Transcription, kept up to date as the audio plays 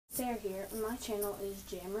TruthPlusDare here, and my channel is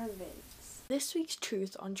Jammer Vids. This week's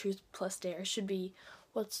truth on TruthPlusDare should be,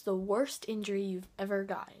 what's the worst injury you've ever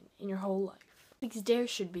gotten in your whole life? This week's dare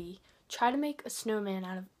should be, try to make a snowman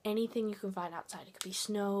out of anything you can find outside. It could be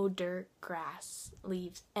snow, dirt, grass,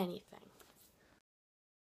 leaves, anything.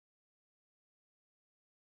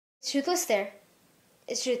 It's TruthPlusDare.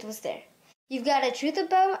 It's TruthPlusDare. You've got a truth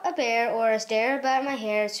about a bear or a dare about my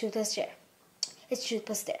hair. It's TruthPlusDare. It's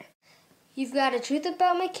TruthPlusDare. You've got a truth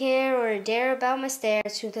about my care or a dare about my stare.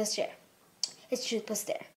 It's TruthPlusDare. It's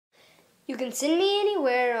TruthPlusDare. You can send me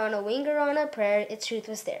anywhere on a wing or on a prayer. It's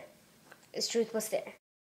TruthPlusDare. It's TruthPlusDare.